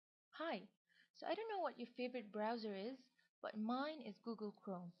Hi. So I don't know what your favorite browser is, but mine is Google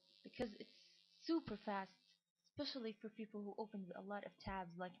Chrome because it's super fast, especially for people who open a lot of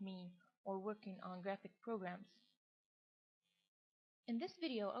tabs like me or working on graphic programs. In this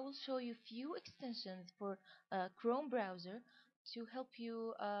video, I will show you few extensions for Chrome browser to help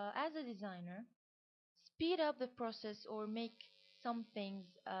you as a designer speed up the process or make some things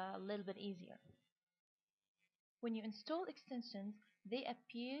a little bit easier. When you install extensions, they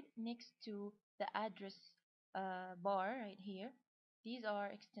appear next to the address bar right here. These are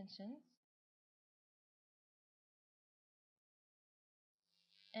extensions,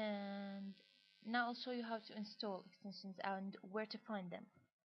 and now I'll show you how to install extensions and where to find them.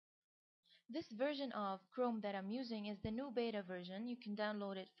 This version of Chrome that I'm using is the new beta version. You can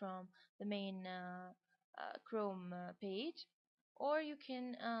download it from the main Chrome page, or you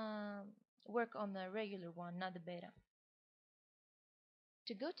can work on the regular one, not the beta.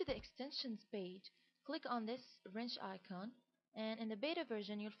 To go to the extensions page, click on this wrench icon, and in the beta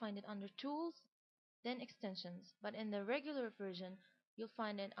version you'll find it under Tools, then Extensions, but in the regular version you'll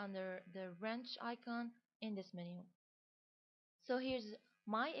find it under the wrench icon in this menu. So here's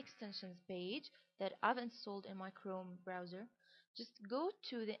my extensions page that I've installed in my Chrome browser. Just go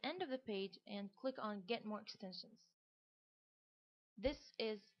to the end of the page and click on Get More Extensions. This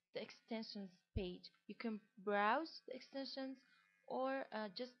is the extensions page. You can browse the extensions or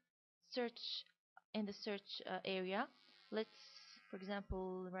just search in the search area. Let's, for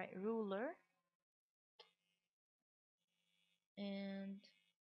example, write ruler and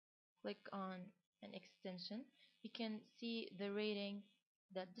click on an extension. You can see the rating,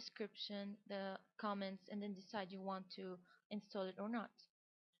 the description, the comments, and then decide you want to install it or not.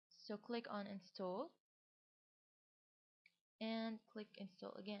 So click on install and click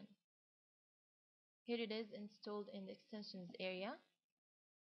install again. Here it is installed in the extensions area.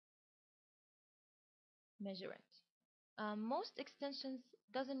 Measure it. Most extensions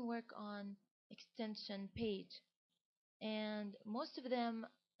doesn't work on extension page, and most of them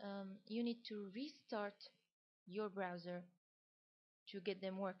you need to restart your browser to get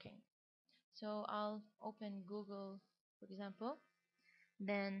them working. So I'll open Google, for example.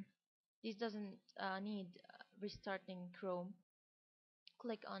 Then this doesn't need restarting Chrome.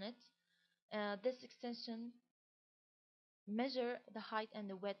 Click on it. This extension measure the height and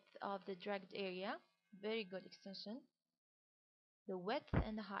the width of the dragged area. Very good extension. The width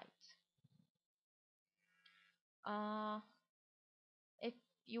and the height. Uh, if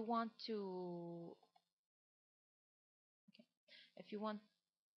you want to okay, if you want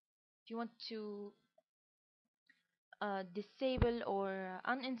to disable or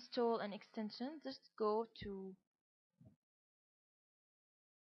uninstall an extension, just go to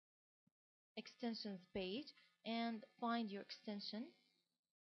extensions page and find your extension.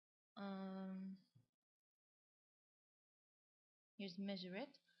 um, Here's measure it.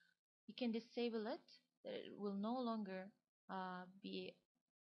 You can disable it, that it will no longer be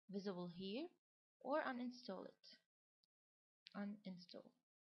visible here, or uninstall it. Uninstall.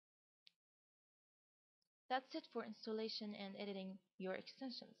 That's it for installation and editing your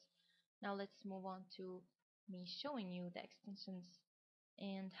extensions. Now let's move on to me showing you the extensions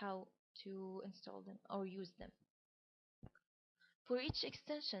and how to install them or use them. For each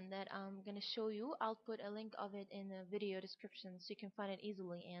extension that I'm going to show you, I'll put a link of it in the video description so you can find it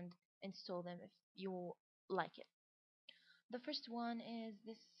easily and install them if you like it. The first one is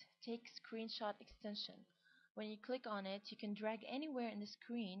this Take Screenshot extension. When you click on it, you can drag anywhere in the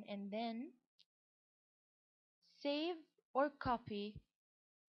screen and then save or copy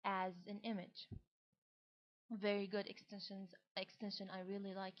as an image. Very good extension. I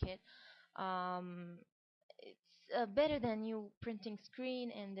really like it. It's better than you printing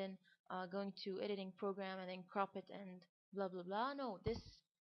screen and then going to editing program and then crop it and blah blah blah. No, this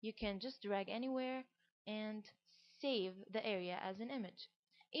you can just drag anywhere and save the area as an image.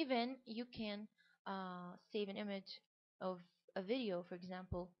 Even you can save an image of a video, for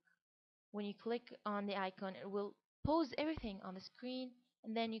example. When you click on the icon, it will pause everything on the screen,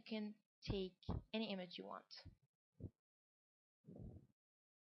 and then you can take any image you want.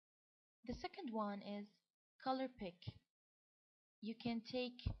 The second one is color pick. You can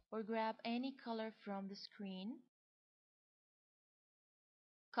take or grab any color from the screen,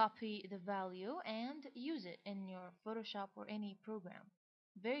 copy the value, and use it in your Photoshop or any program.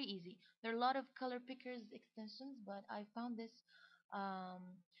 Very easy. There are a lot of color pickers extensions, but I found this um,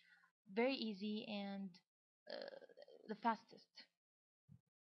 very easy and uh, the fastest.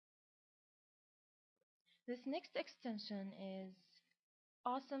 This next extension is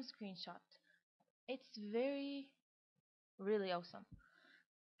Awesome Screenshot. It's really awesome.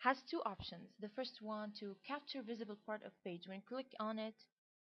 has two options. The first one, to capture visible part of page. When you click on it,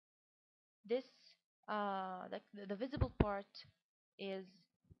 this the visible part is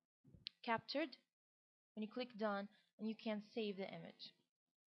captured when you click done, and you can save the image.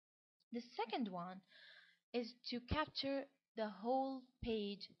 The second one is to capture the whole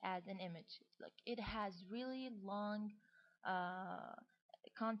page as an image. Like, it has really long uh,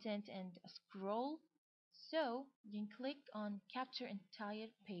 content and a scroll, so you can click on capture entire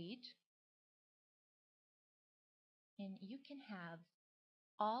page, and you can have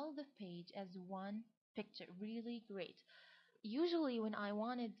all the page as one picture. Really great. Usually when I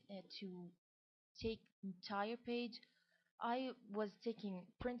wanted to take entire page, I was taking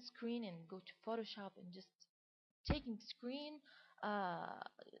print screen and go to Photoshop and just taking screen uh,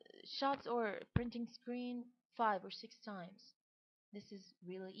 shots, or printing screen 5 or 6 times. This is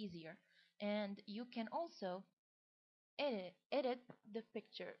really easier, and you can also edit the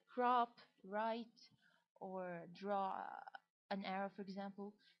picture, crop, write, or draw an arrow, for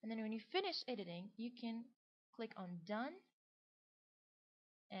example. And then when you finish editing, you can click on done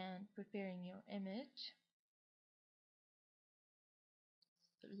and preparing your image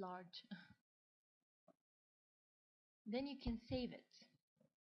large. Then you can save it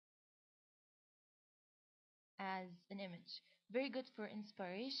as an image. Very good for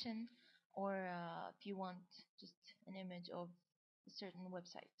inspiration, or if you want just an image of a certain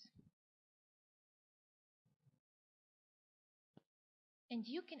website. And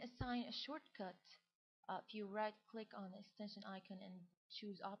you can assign a shortcut. If you right click on the extension icon and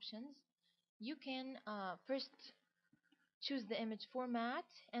choose options, you can first choose the image format,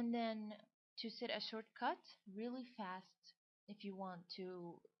 and then to set a shortcut really fast. If you want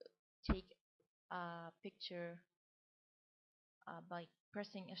to take a picture by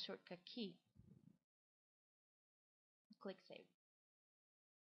pressing a shortcut key, click save.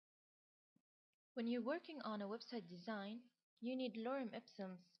 When you're working on a website design, you need Lorem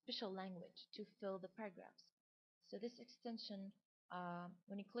Ipsum's special language to fill the paragraphs. So this extension,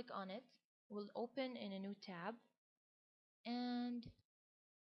 when you click on it, will open in a new tab, and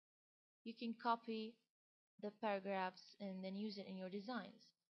you can copy the paragraphs and then use it in your designs.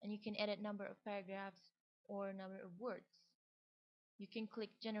 And you can edit number of paragraphs or number of words. You can click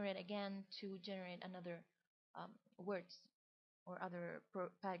generate again to generate another words or other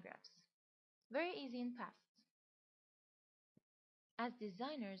paragraphs. Very easy and fast. As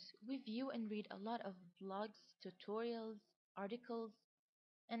designers, we view and read a lot of blogs, tutorials, articles,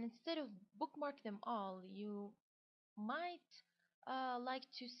 and instead of bookmark them all, you might like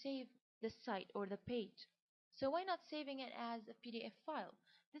to save the site or the page. So why not saving it as a PDF file?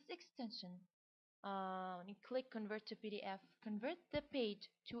 This extension, when you click convert to PDF, convert the page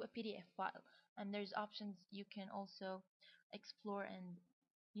to a PDF file, and there's options you can also explore and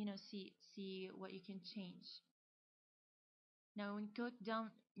see what you can change. Now when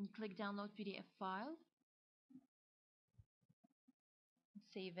you click download PDF file,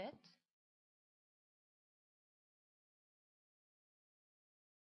 save it,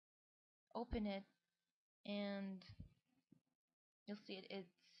 open it, and you'll see it's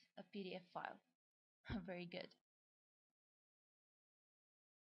a PDF file. Very good.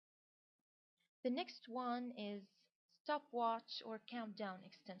 The next one is stopwatch or countdown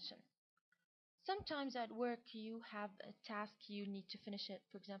extension. Sometimes at work you have a task, you need to finish it,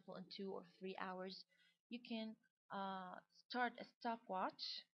 for example, in 2 or 3 hours. You can start a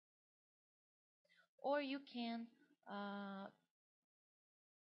stopwatch, or you can uh,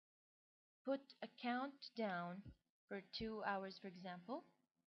 put a countdown for 2 hours, for example.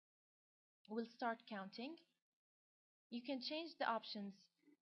 We'll start counting. You can change the options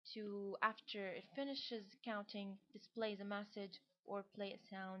to, after it finishes counting, displays a message or play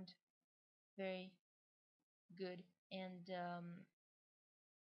a sound. Very good, and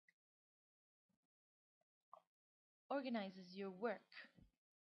organizes your work.